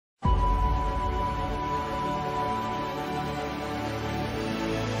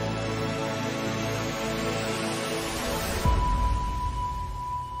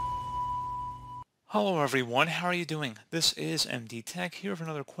Hello everyone, how are you doing? This is MD Tech here with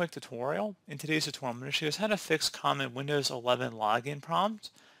another quick tutorial. In today's tutorial, I'm going to show you how to fix common Windows 11 login prompts.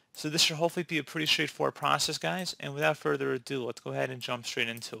 So this should hopefully be a pretty straightforward process, guys. And without further ado, let's go ahead and jump straight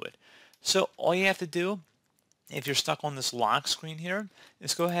into it. So all you have to do, if you're stuck on this lock screen here,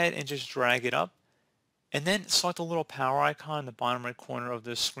 is go ahead and just drag it up. And then select the little power icon in the bottom right corner of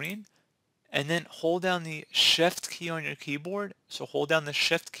this screen. And then hold down the shift key on your keyboard. So hold down the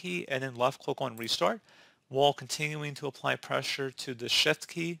shift key and then left click on restart while continuing to apply pressure to the shift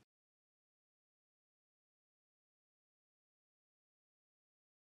key.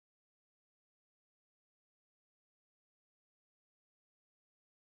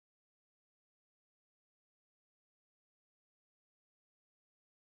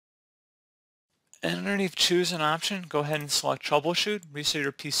 And underneath choose an option, go ahead and select troubleshoot, reset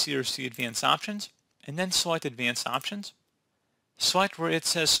your PC or see advanced options, and then select advanced options. Select where it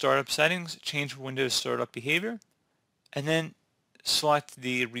says startup settings, change Windows startup behavior, and then select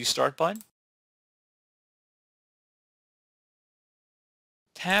the restart button.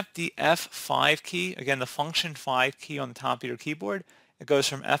 Tap the F5 key, again the function 5 key on the top of your keyboard. It goes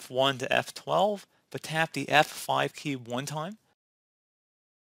from F1 to F12, but tap the F5 key one time.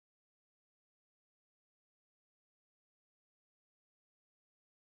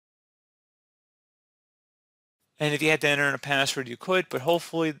 And if you had to enter in a password, you could, but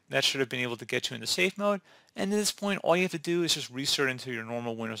hopefully that should have been able to get you into safe mode. And at this point, all you have to do is just restart into your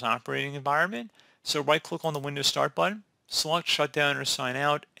normal Windows operating environment. So right click on the Windows Start button, select Shutdown or Sign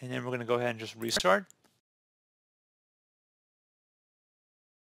Out, and then we're going to go ahead and just restart.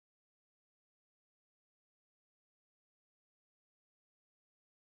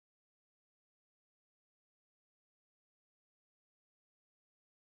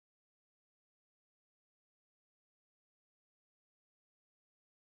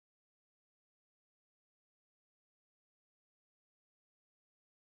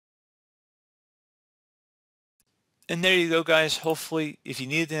 And there you go, guys. Hopefully, if you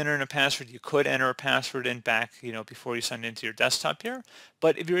needed to enter in a password, you could enter a password in back, before you sign into your desktop here.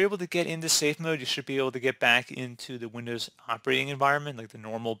 But if you're able to get into safe mode, you should be able to get back into the Windows operating environment, like the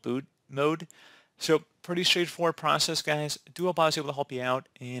normal boot mode. So pretty straightforward process, guys. I do hope I was able to help you out,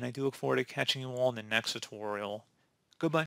 and I do look forward to catching you all in the next tutorial. Goodbye.